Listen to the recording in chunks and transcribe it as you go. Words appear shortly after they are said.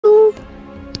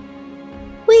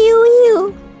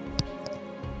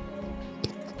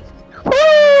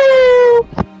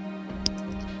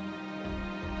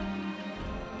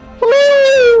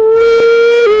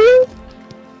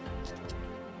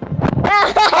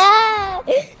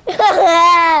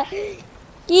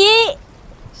Yeah.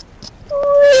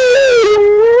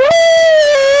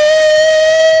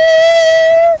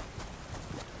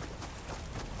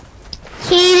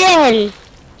 Kaden,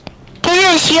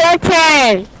 it's your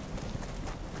turn.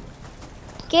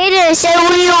 Kaden, say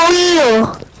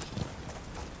wheel.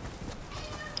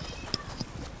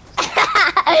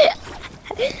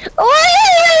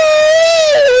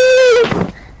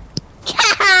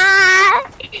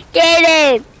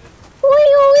 Kaden,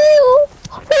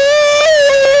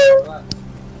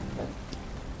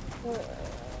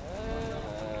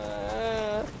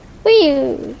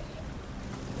 wheel.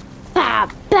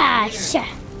 Papa.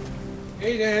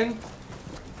 Aiden.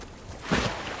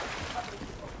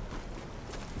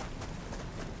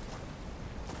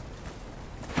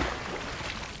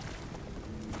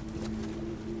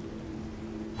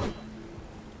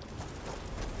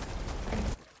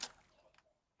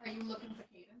 Are you looking for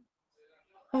Kaden?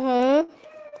 Mm-hmm.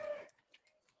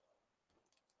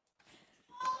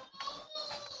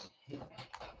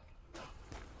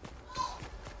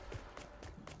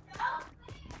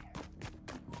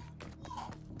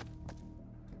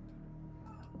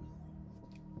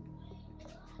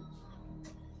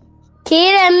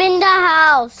 Kaden, I'm in the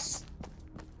house.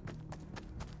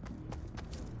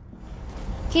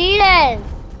 Kaden,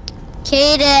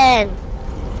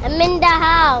 I'm in the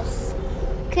house.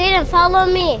 Kaden, follow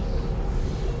me.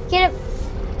 Kaden,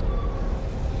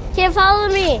 follow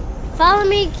me. Follow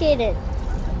me, Kaden.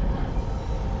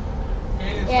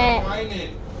 Aiden, Yeah. stop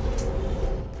whining.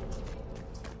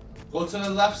 Go to the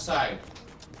left side.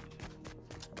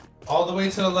 All the way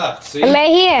to the left. See? I'm right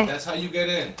here. That's how you get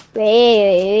in.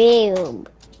 Right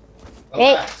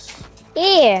Relax.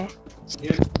 here.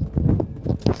 Here.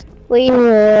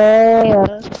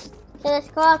 So let's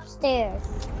go upstairs.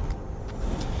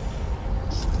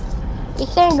 You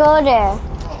can't go there.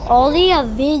 Only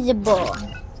invisible.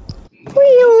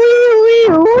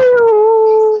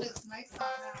 It's nice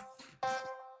out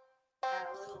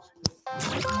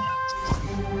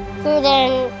now. So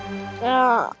then,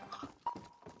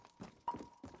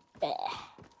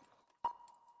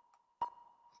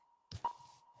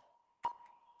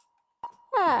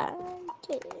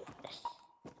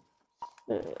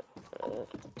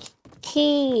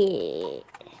 key.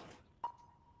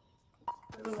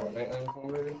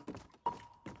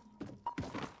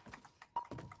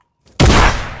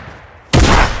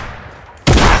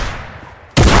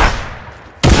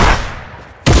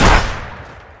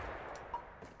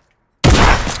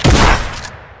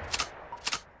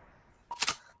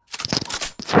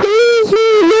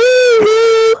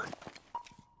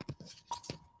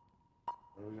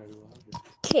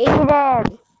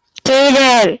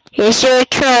 Kaden, it's your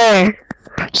turn.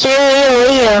 Say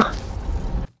Leo.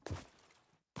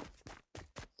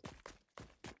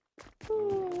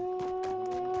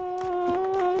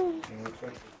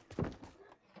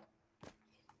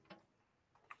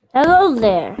 Hello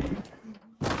there.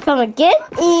 Come and get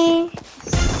me.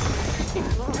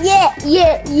 Yeah.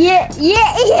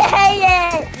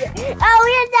 Oh,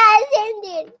 we're not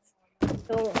ending.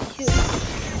 Oh, shoot.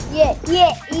 Yeah.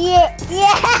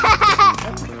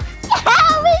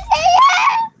 We say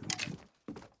yeah.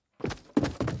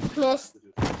 Miss.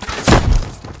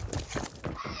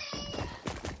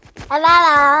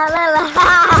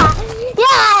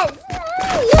 Yes.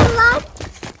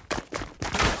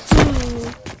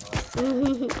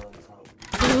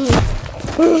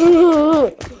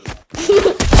 You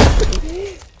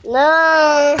lost.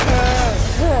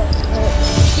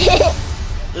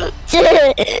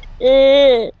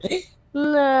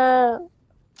 No.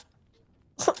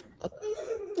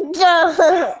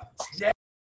 No.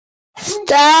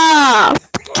 Stop.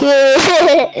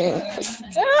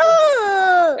 Stop.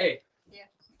 Hey. Yeah.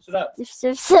 Shut up.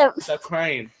 Stop. Stop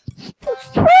crying.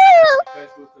 Stop. You guys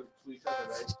go to each other,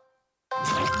 right?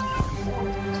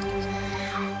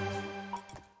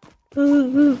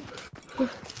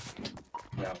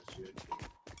 Yeah, shoot.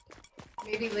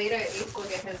 Maybe later Ace will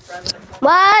get his brother.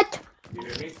 What? You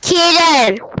hear me?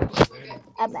 Kaden. Ace will get his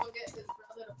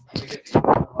brother to Let me get a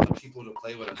lot of people to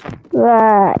play with us.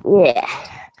 Yeah.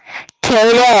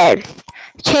 Kaden.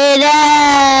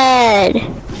 Kaden.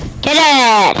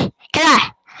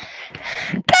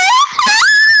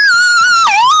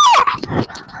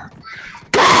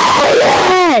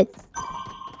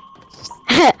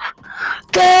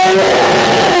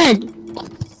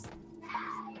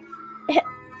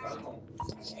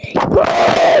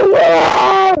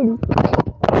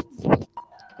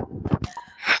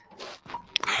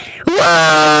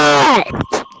 What?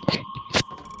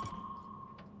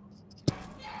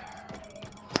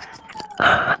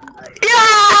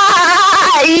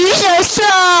 You so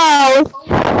slow.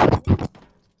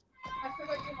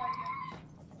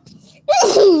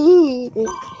 Na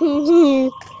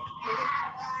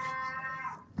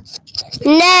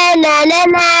na na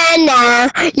na na.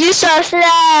 You so slow.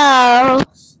 I'm gonna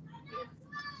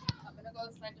go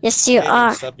inside. Yes, you Aiden,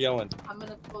 are. stop yelling. I'm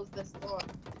gonna close this door.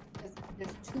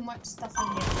 There's too much stuff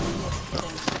in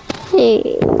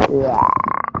here.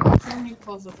 When you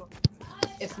close the door.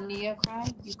 If Nia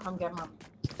cries, you come get mom.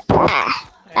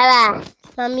 Baba,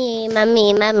 mommy,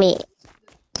 mommy, mommy.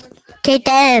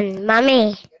 Kitten,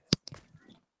 mommy.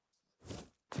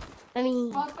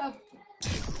 Mommy.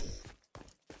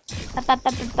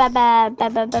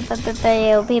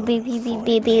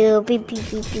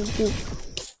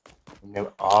 And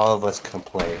all of us can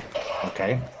play.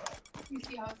 Okay? You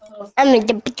see how it's a little I'm a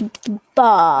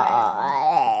boy.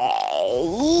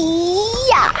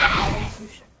 Yeah.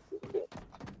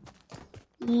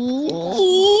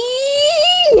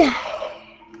 Yeah.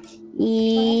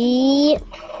 Yeah.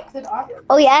 Is it off?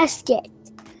 Oh, yes, it.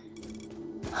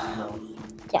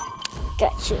 Yeah,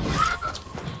 got you.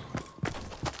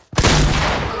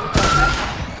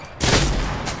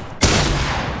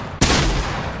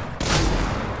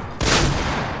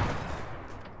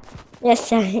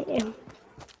 Yes, I am.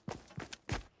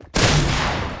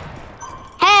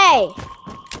 Hey!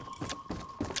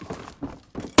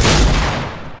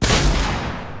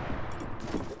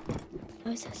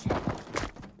 Oh, so sad.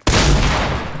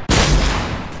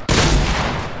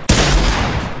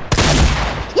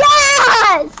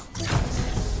 Yes!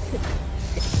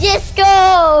 Let's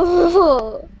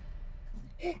go!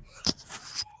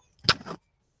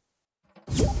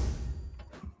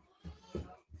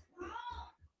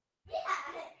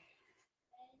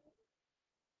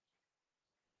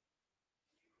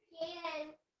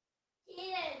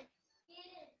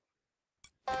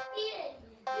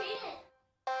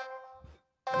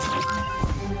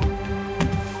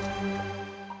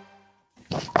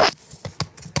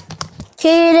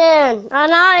 Keaton, I'm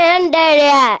not in there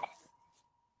yet.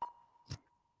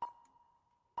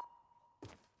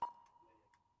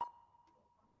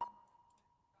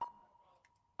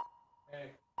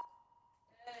 Hey.